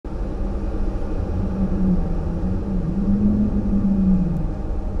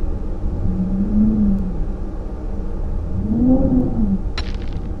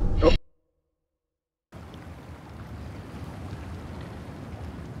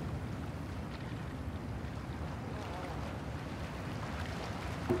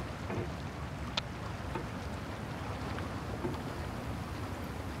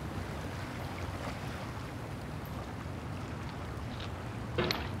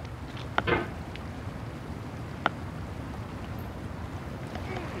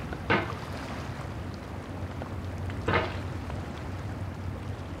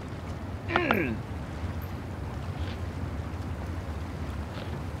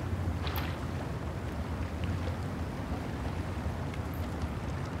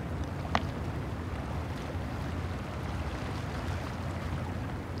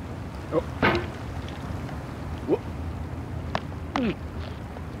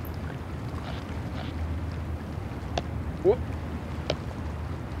Whoop.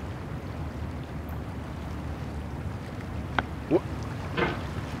 Whoop.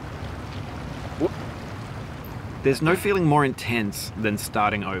 Whoop. There's no feeling more intense than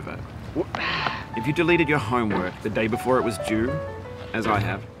starting over. Whoop. If you deleted your homework the day before it was due, as I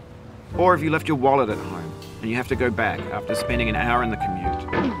have, or if you left your wallet at home and you have to go back after spending an hour in the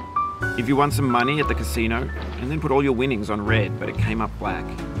commute. If you won some money at the casino and then put all your winnings on red but it came up black.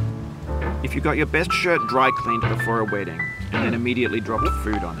 If you got your best shirt dry cleaned before a wedding and then immediately dropped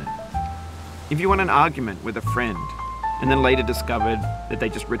food on it. If you won an argument with a friend and then later discovered that they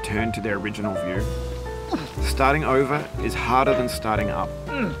just returned to their original view. Starting over is harder than starting up.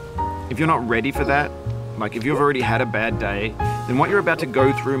 If you're not ready for that, like if you've already had a bad day, then what you're about to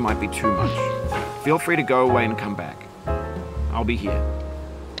go through might be too much. Feel free to go away and come back. I'll be here.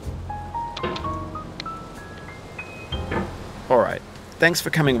 Alright, thanks for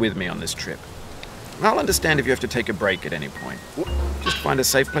coming with me on this trip. I'll understand if you have to take a break at any point. Just find a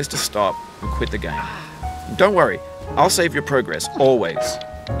safe place to stop and quit the game. Don't worry, I'll save your progress, always,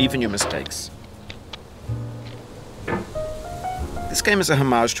 even your mistakes. This game is a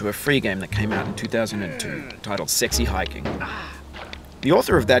homage to a free game that came out in 2002, titled Sexy Hiking. The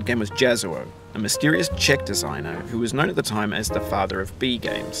author of that game was Jazuo, a mysterious Czech designer who was known at the time as the father of B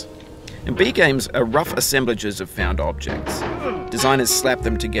games. And B games are rough assemblages of found objects. Designers slap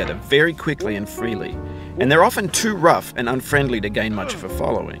them together very quickly and freely, and they're often too rough and unfriendly to gain much of a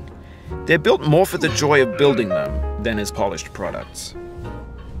following. They're built more for the joy of building them than as polished products.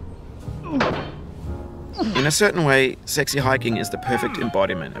 In a certain way, Sexy Hiking is the perfect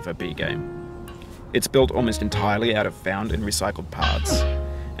embodiment of a B game. It's built almost entirely out of found and recycled parts,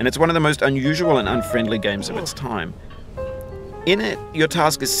 and it's one of the most unusual and unfriendly games of its time. In it, your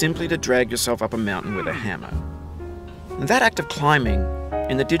task is simply to drag yourself up a mountain with a hammer. And that act of climbing,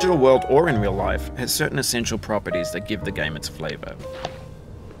 in the digital world or in real life, has certain essential properties that give the game its flavor.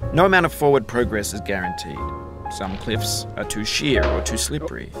 No amount of forward progress is guaranteed. Some cliffs are too sheer or too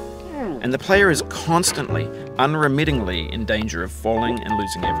slippery. And the player is constantly, unremittingly in danger of falling and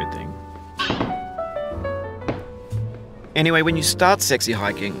losing everything. Anyway, when you start Sexy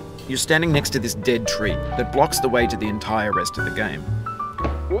Hiking, you're standing next to this dead tree that blocks the way to the entire rest of the game.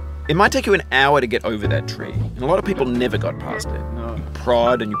 It might take you an hour to get over that tree, and a lot of people never got past it. You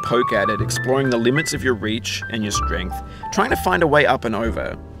prod and you poke at it, exploring the limits of your reach and your strength, trying to find a way up and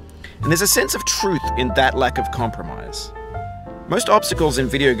over. And there's a sense of truth in that lack of compromise. Most obstacles in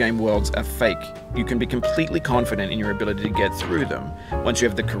video game worlds are fake. You can be completely confident in your ability to get through them once you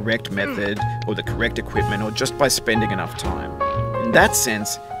have the correct method or the correct equipment or just by spending enough time. In that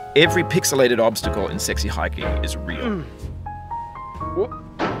sense, every pixelated obstacle in Sexy Hiking is real.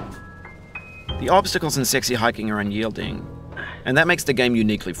 The obstacles in Sexy Hiking are unyielding, and that makes the game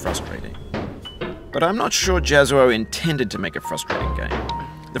uniquely frustrating. But I'm not sure Jazuo intended to make a frustrating game.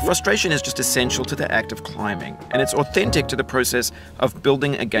 The frustration is just essential to the act of climbing, and it's authentic to the process of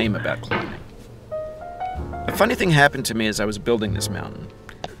building a game about climbing. A funny thing happened to me as I was building this mountain.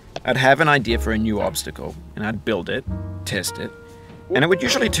 I'd have an idea for a new obstacle, and I'd build it, test it, and it would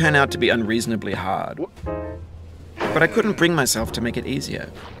usually turn out to be unreasonably hard. But I couldn't bring myself to make it easier.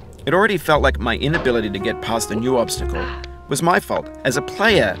 It already felt like my inability to get past the new obstacle was my fault as a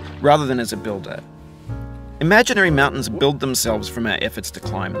player rather than as a builder. Imaginary mountains build themselves from our efforts to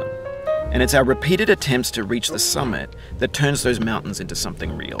climb them, and it's our repeated attempts to reach the summit that turns those mountains into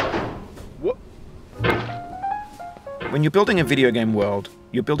something real. When you're building a video game world,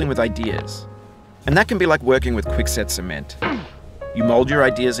 you're building with ideas, and that can be like working with quickset cement. You mold your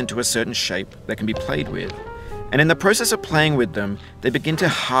ideas into a certain shape that can be played with, and in the process of playing with them, they begin to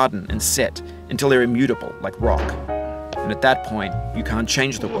harden and set until they're immutable, like rock. And at that point, you can't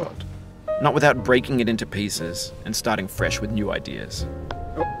change the world. Not without breaking it into pieces and starting fresh with new ideas.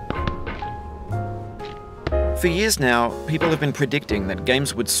 For years now, people have been predicting that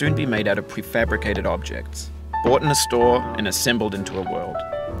games would soon be made out of prefabricated objects, bought in a store and assembled into a world.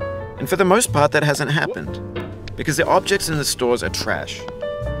 And for the most part, that hasn't happened, because the objects in the stores are trash.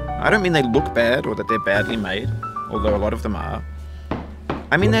 I don't mean they look bad or that they're badly made, although a lot of them are.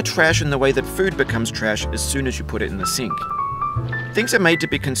 I mean they're trash in the way that food becomes trash as soon as you put it in the sink. Things are made to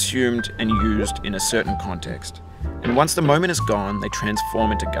be consumed and used in a certain context, and once the moment is gone, they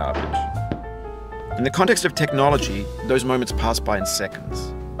transform into garbage. In the context of technology, those moments pass by in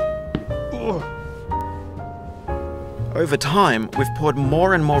seconds. Over time, we've poured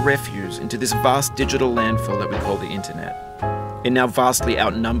more and more refuse into this vast digital landfill that we call the internet. It now vastly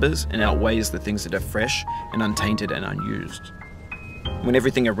outnumbers and outweighs the things that are fresh and untainted and unused. When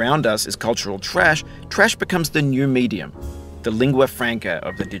everything around us is cultural trash, trash becomes the new medium, the lingua franca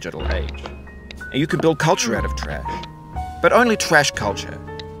of the digital age. And you can build culture out of trash. But only trash culture.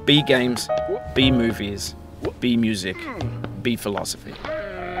 B games, B movies, B music, B philosophy.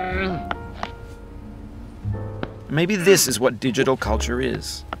 Maybe this is what digital culture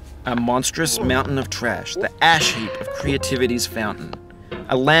is. A monstrous mountain of trash, the ash heap of creativity's fountain.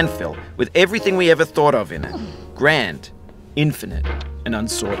 A landfill with everything we ever thought of in it. Grand, infinite, and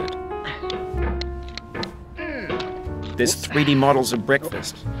unsorted. There's 3D models of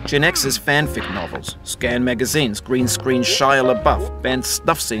breakfast, Gen X's fanfic novels, Scan magazines, green screen Shia LaBeouf, banned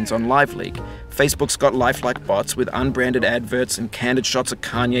snuff scenes on LiveLeak. Facebook's got lifelike bots with unbranded adverts and candid shots of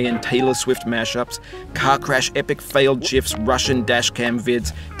Kanye and Taylor Swift mashups, car crash epic failed GIFs, Russian dashcam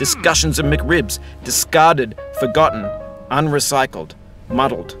vids, discussions of McRibs, discarded, forgotten, unrecycled,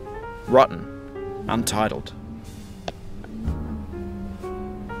 muddled, rotten, untitled.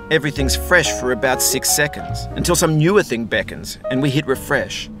 Everything's fresh for about 6 seconds, until some newer thing beckons, and we hit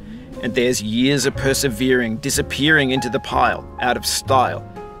refresh. And there's years of persevering, disappearing into the pile, out of style,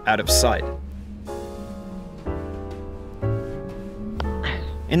 out of sight.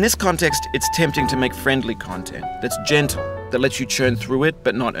 In this context, it's tempting to make friendly content that's gentle, that lets you churn through it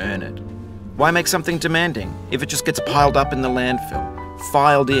but not earn it. Why make something demanding if it just gets piled up in the landfill,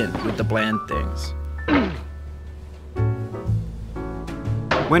 filed in with the bland things?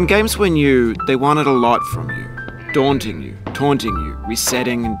 When games were new, they wanted a lot from you. Daunting you, taunting you,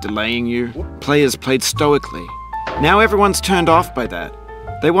 resetting and delaying you. Players played stoically. Now everyone's turned off by that.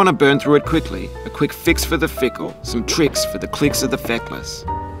 They want to burn through it quickly, a quick fix for the fickle, some tricks for the clicks of the feckless.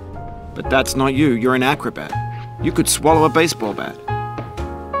 But that's not you, you're an acrobat. You could swallow a baseball bat.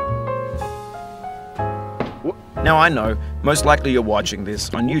 Now I know, most likely you're watching this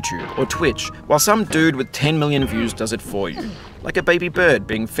on YouTube or Twitch, while some dude with 10 million views does it for you, like a baby bird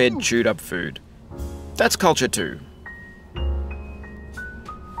being fed chewed up food. That's culture too.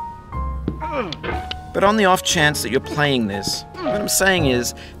 But on the off chance that you're playing this, what I'm saying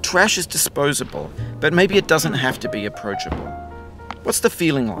is, trash is disposable, but maybe it doesn't have to be approachable. What's the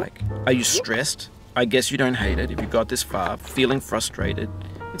feeling like? Are you stressed? I guess you don't hate it if you got this far. Feeling frustrated?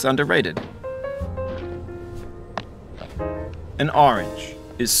 It's underrated. An orange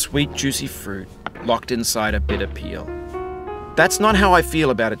is sweet, juicy fruit locked inside a bitter peel. That's not how I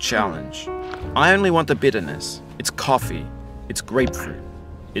feel about a challenge. I only want the bitterness. It's coffee. It's grapefruit.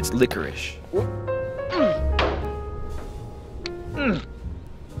 It's licorice.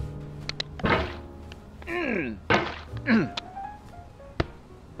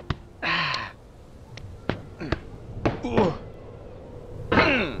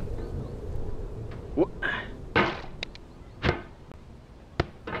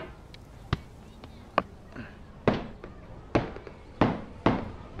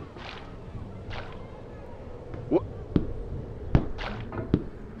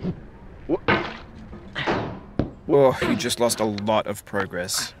 Oh, you just lost a lot of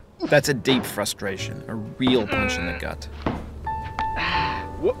progress. That's a deep frustration, a real punch in the gut.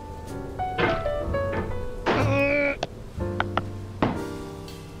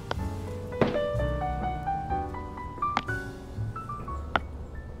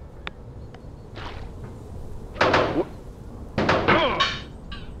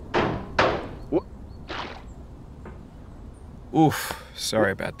 Oof,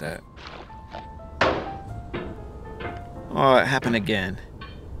 sorry about that. Oh, it happened again.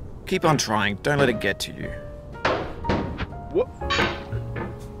 Keep on trying, don't let it get to you.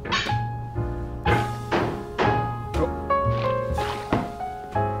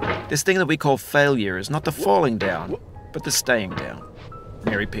 This thing that we call failure is not the falling down, but the staying down.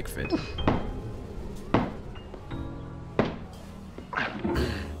 Mary Pickford.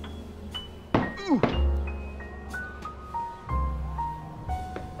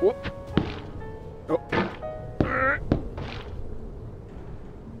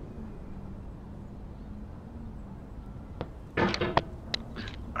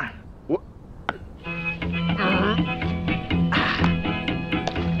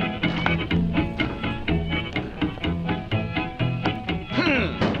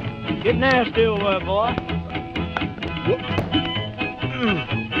 Get nasty over there, boy.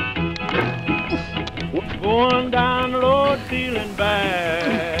 Going down the road feeling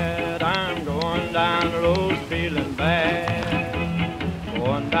bad. I'm going down the road feeling bad.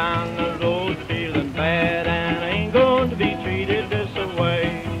 Going down the road feeling bad, and I ain't going to be treated this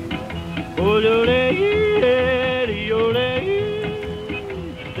way.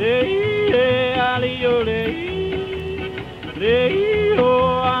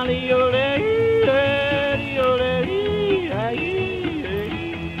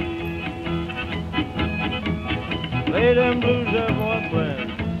 Play them blues, boy, play.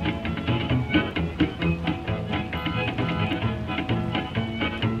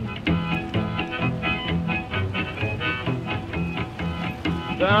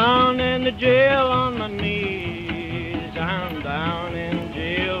 to jail on my knees. I'm down in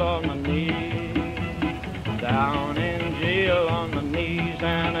jail on my knees. Down in jail on my knees,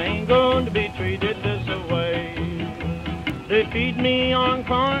 and I ain't going to be treated this way. They feed me on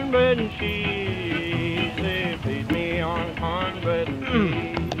cornbread and cheese. They feed me on cornbread and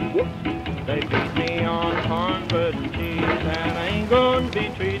cheese. They feed me on cornbread and cheese, and I ain't going to be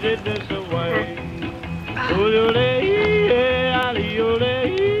treated this way.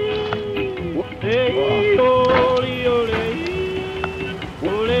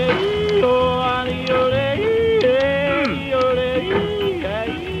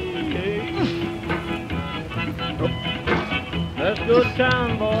 Let's go to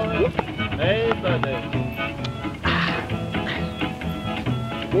town, boys. Hey, buddy.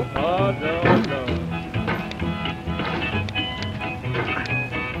 Oh, no, no.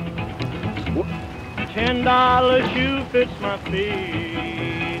 $10 shoe fits my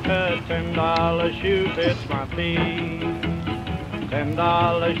feet. A $10 shoe fits my feet.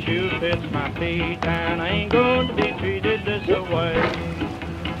 $10 shoe fits my feet, and I ain't going to be treated this way.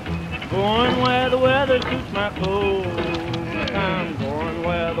 Going where the weather suits my clothes. I'm going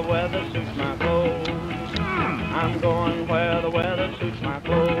where the weather suits my clothes. I'm going where the weather suits my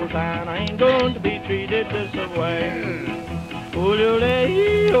clothes, and I ain't going to be treated this way. Ole,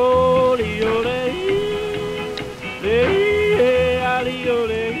 ole, ole,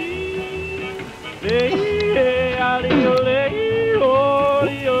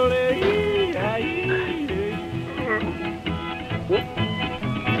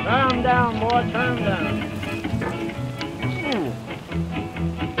 turn down, boy, turn down.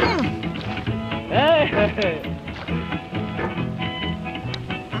 Hey, hey, hey.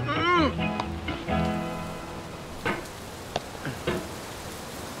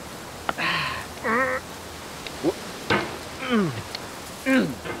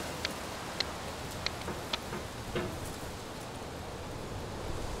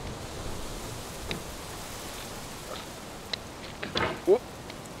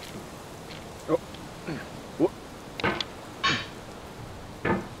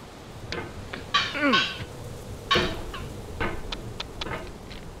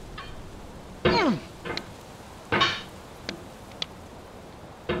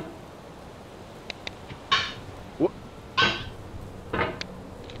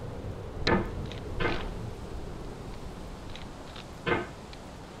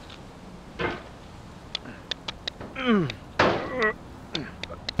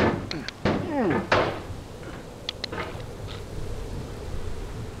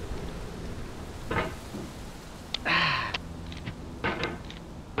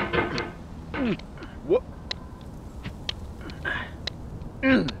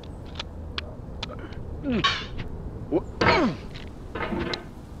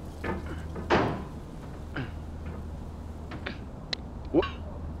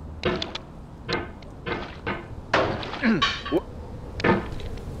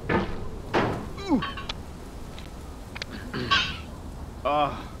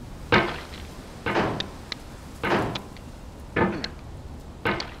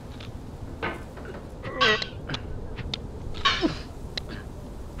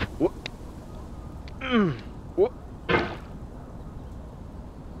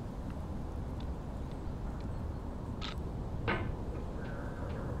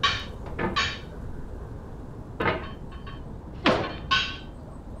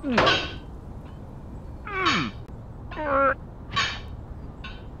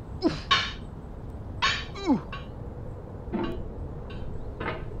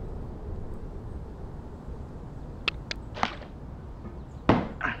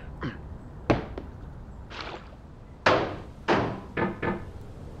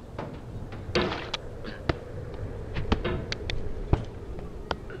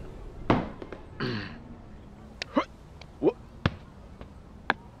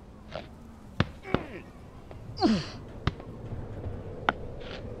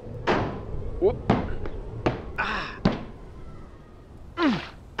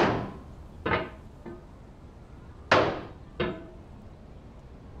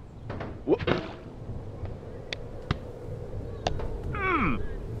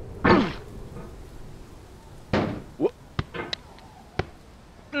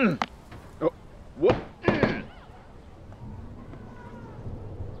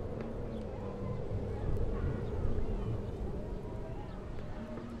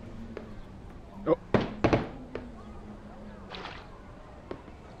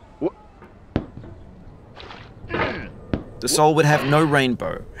 The soul would have no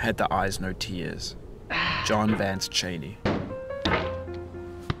rainbow, had the eyes no tears. John Vance Cheney.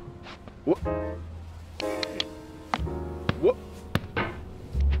 What? What?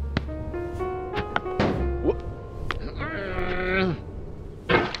 What?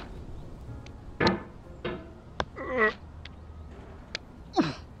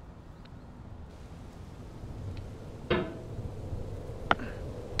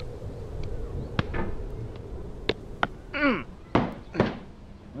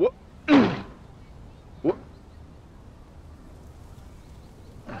 What? What?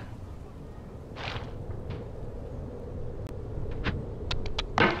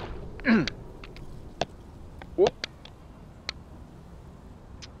 What?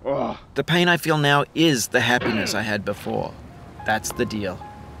 Oh. The pain I feel now is the happiness I had before. That's the deal.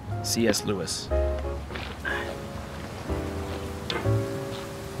 C.S. Lewis.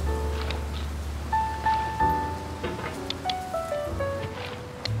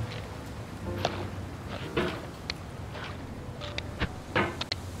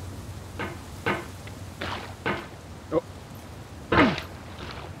 Oh.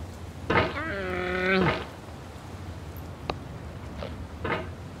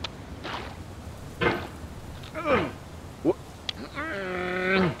 What?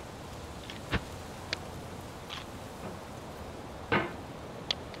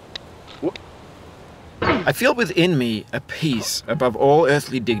 What? I feel within me a peace above all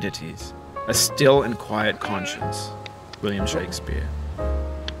earthly dignities, a still and quiet conscience. William Shakespeare.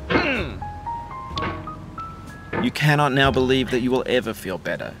 You cannot now believe that you will ever feel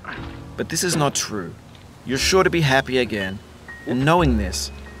better. But this is not true. You're sure to be happy again, and knowing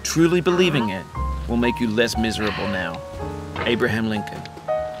this, truly believing it, will make you less miserable now. Abraham Lincoln.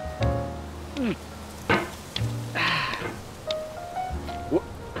 What?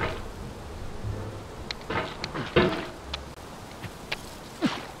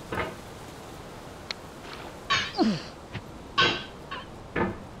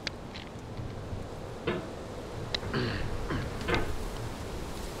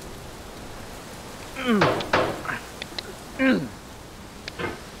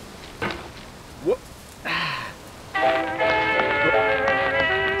 What?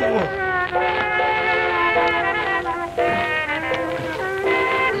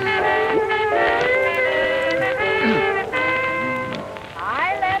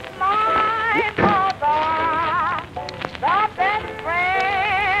 I left my mother, the best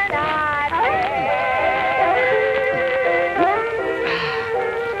friend I had.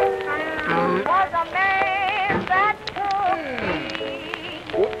 Was a man that